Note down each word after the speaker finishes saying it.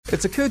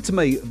It's occurred to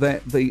me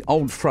that the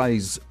old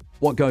phrase,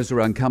 what goes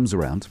around comes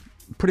around,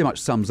 pretty much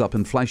sums up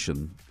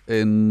inflation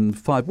in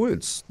 5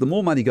 words. The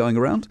more money going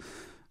around,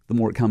 the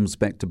more it comes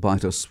back to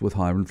bite us with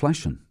higher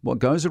inflation. What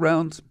goes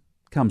around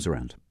comes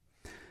around.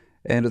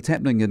 And it's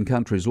happening in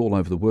countries all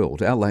over the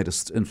world. Our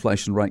latest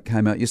inflation rate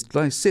came out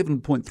yesterday,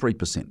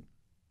 7.3%.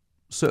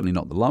 Certainly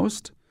not the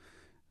lowest,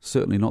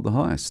 certainly not the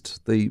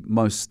highest. The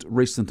most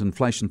recent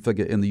inflation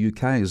figure in the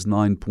UK is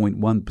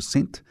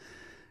 9.1%.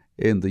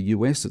 In the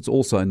US, it's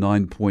also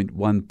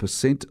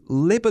 9.1%.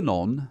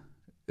 Lebanon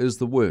is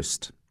the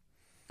worst,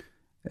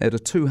 at a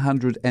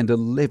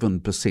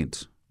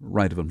 211%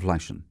 rate of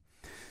inflation.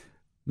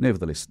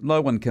 Nevertheless,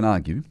 no one can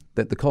argue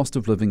that the cost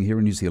of living here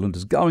in New Zealand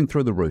is going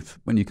through the roof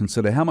when you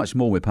consider how much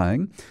more we're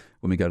paying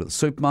when we go to the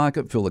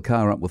supermarket, fill the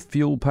car up with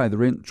fuel, pay the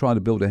rent, try to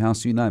build a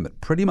house, you name it.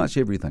 Pretty much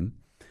everything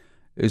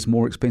is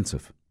more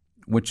expensive,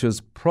 which is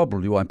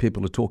probably why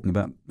people are talking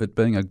about it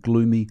being a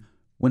gloomy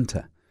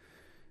winter.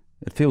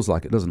 It feels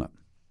like it, doesn't it?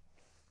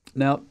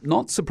 Now,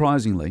 not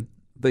surprisingly,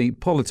 the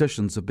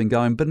politicians have been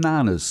going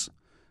bananas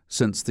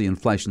since the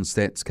inflation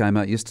stats came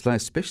out yesterday,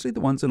 especially the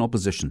ones in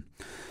opposition.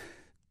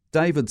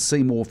 David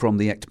Seymour from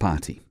the ACT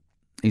Party,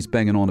 he's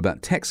banging on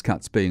about tax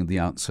cuts being the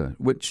answer,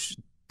 which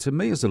to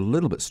me is a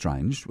little bit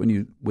strange when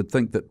you would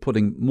think that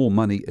putting more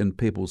money in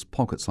people's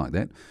pockets like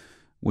that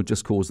would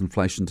just cause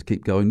inflation to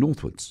keep going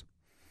northwards.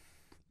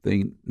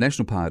 The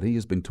National Party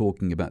has been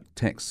talking about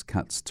tax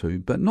cuts too,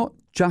 but not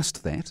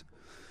just that.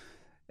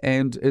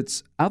 And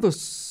it's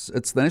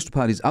the National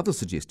Party's other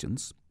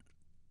suggestions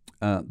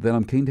that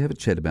I'm keen to have a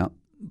chat about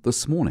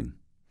this morning.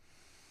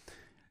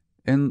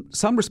 In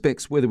some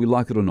respects, whether we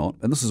like it or not,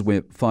 and this is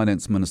where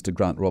Finance Minister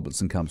Grant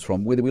Robertson comes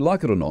from, whether we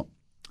like it or not,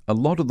 a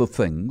lot of the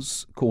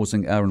things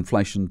causing our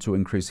inflation to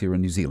increase here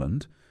in New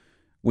Zealand,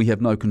 we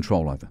have no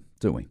control over,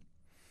 do we?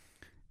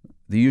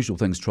 The usual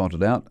things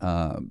trotted out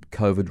are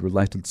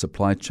COVID-related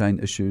supply chain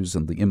issues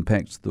and the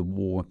impact the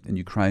war in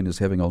Ukraine is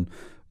having on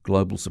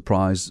global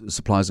supplies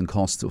and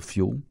costs of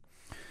fuel.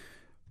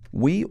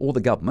 We or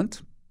the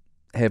government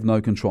have no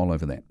control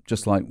over that,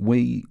 just like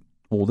we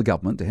or the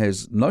government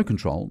has no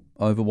control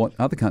over what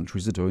other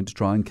countries are doing to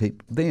try and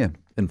keep their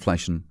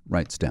inflation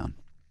rates down.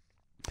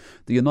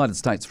 The United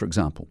States, for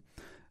example,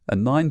 a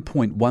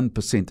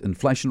 9.1%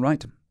 inflation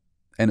rate,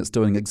 and it's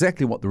doing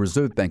exactly what the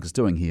Reserve Bank is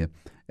doing here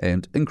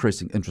and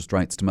increasing interest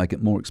rates to make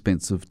it more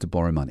expensive to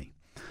borrow money.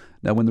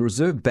 Now, when the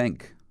Reserve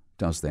Bank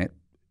does that,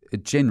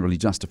 it generally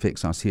just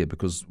affects us here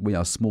because we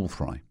are small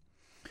fry.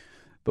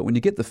 But when you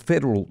get the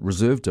Federal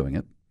Reserve doing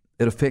it,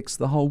 it affects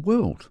the whole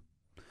world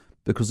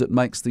because it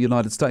makes the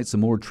United States a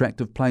more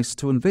attractive place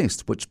to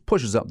invest, which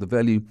pushes up the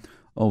value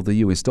of the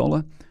US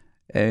dollar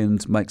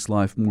and makes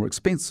life more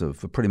expensive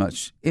for pretty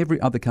much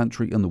every other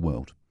country in the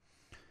world.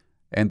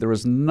 And there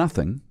is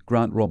nothing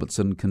Grant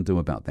Robertson can do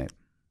about that.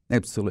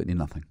 Absolutely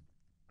nothing.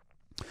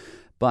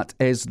 But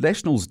as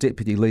National's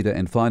Deputy Leader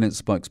and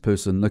Finance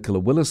Spokesperson Nicola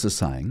Willis is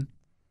saying,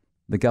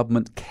 the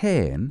government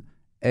can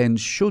and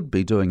should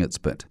be doing its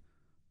bit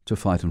to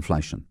fight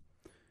inflation.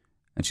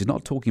 And she's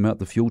not talking about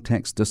the fuel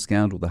tax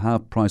discount or the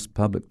half-price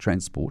public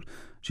transport.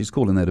 She's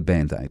calling that a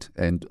band-aid,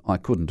 and I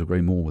couldn't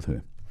agree more with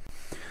her.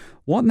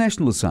 What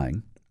National is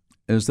saying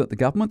is that the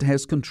government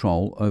has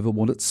control over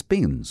what it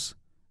spends,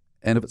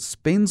 and if it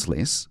spends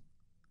less,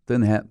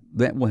 then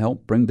that will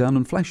help bring down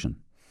inflation.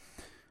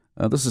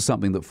 This is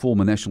something that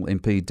former National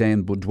MP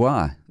Dan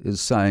Boudoir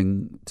is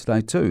saying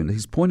today too, and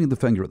he's pointing the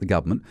finger at the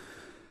government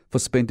for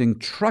spending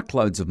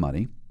truckloads of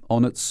money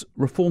on its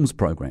reforms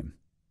program.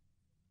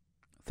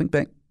 Think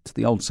back to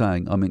the old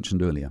saying I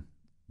mentioned earlier,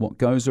 what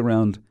goes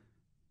around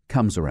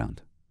comes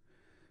around.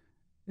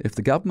 If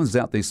the government's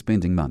out there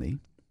spending money,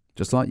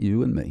 just like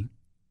you and me,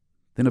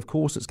 then of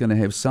course it's going to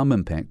have some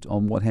impact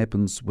on what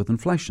happens with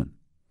inflation.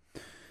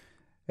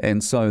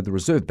 And so the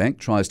Reserve Bank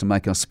tries to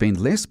make us spend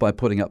less by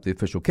putting up the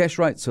official cash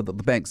rate so that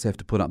the banks have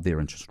to put up their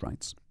interest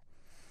rates.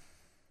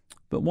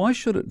 But why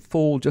should it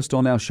fall just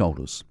on our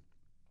shoulders?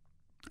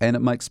 And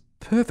it makes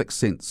perfect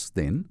sense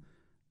then,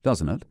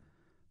 doesn't it,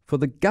 for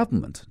the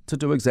government to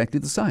do exactly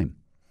the same.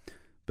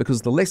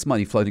 Because the less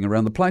money floating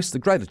around the place, the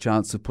greater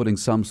chance of putting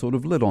some sort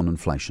of lid on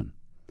inflation.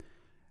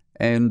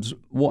 And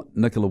what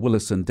Nicola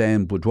Willis and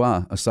Dan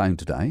Boudoir are saying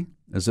today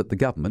is that the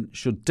government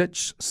should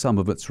ditch some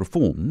of its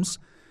reforms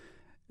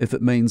if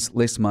it means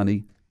less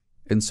money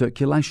in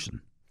circulation.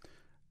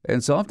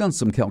 And so I've done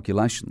some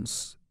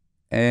calculations,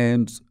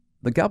 and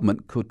the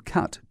government could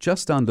cut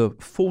just under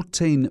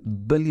 $14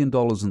 billion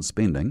in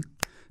spending,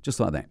 just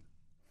like that.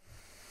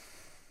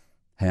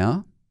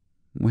 How?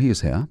 Well, here's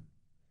how.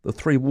 The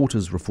Three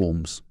Waters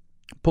reforms.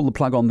 Pull the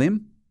plug on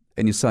them,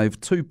 and you save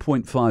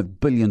 $2.5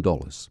 billion.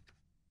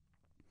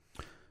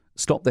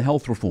 Stop the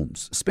health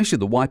reforms, especially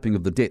the wiping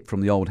of the debt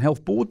from the old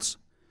health boards,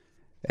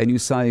 and you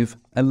save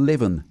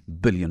 $11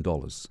 billion.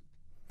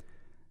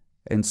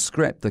 And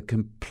scrap the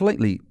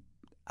completely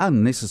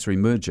unnecessary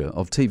merger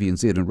of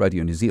TVNZ and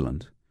Radio New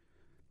Zealand,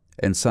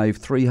 and save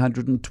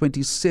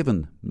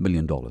 $327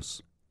 million.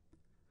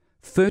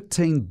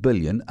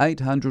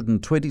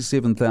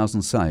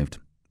 13,827,000 saved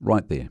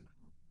right there.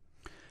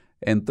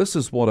 And this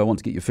is what I want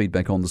to get your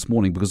feedback on this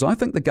morning, because I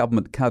think the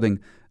government cutting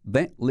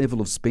that level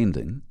of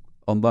spending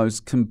on those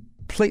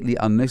completely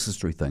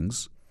unnecessary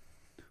things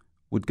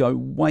would go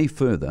way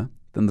further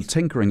than the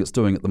tinkering it's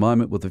doing at the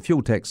moment with the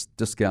fuel tax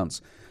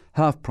discounts,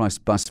 half-price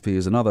bus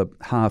fares and other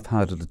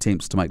half-hearted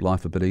attempts to make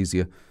life a bit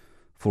easier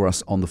for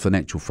us on the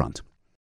financial front.